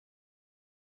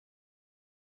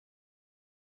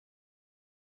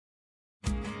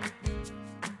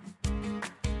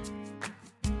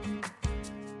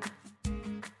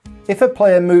If a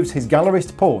player moves his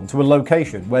gallerist pawn to a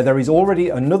location where there is already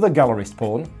another gallerist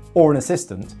pawn or an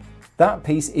assistant, that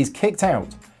piece is kicked out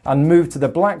and moved to the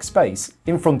black space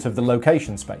in front of the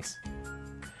location space.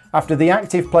 After the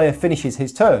active player finishes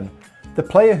his turn, the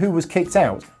player who was kicked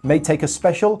out may take a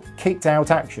special kicked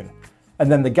out action,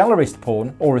 and then the gallerist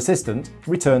pawn or assistant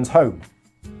returns home.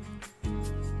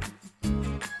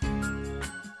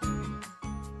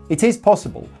 It is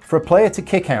possible for a player to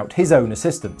kick out his own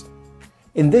assistant.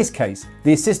 In this case,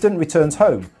 the assistant returns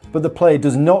home, but the player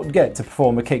does not get to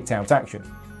perform a kicked out action.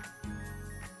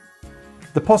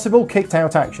 The possible kicked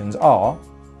out actions are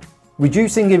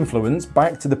reducing influence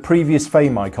back to the previous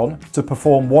fame icon to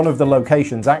perform one of the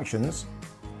location's actions,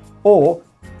 or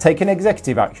take an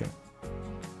executive action.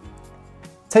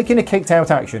 Taking a kicked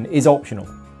out action is optional,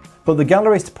 but the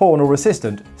gallerist pawn or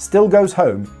assistant still goes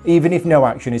home even if no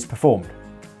action is performed.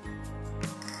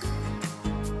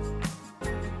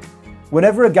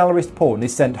 Whenever a gallerist pawn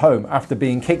is sent home after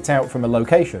being kicked out from a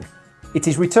location, it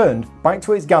is returned back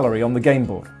to its gallery on the game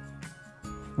board.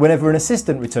 Whenever an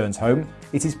assistant returns home,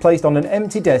 it is placed on an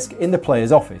empty desk in the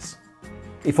player's office.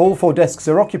 If all 4 desks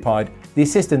are occupied, the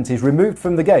assistant is removed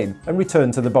from the game and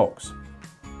returned to the box.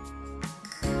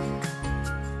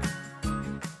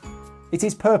 It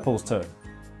is Purple's turn.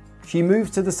 She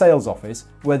moves to the sales office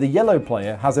where the yellow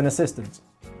player has an assistant.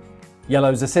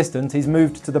 Yellow's assistant is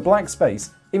moved to the black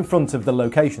space in front of the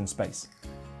location space.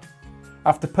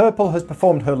 After Purple has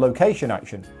performed her location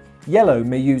action, Yellow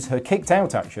may use her kicked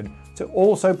out action to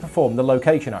also perform the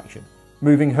location action,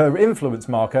 moving her influence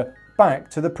marker back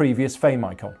to the previous fame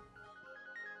icon.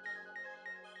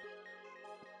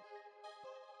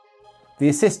 The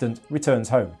assistant returns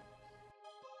home.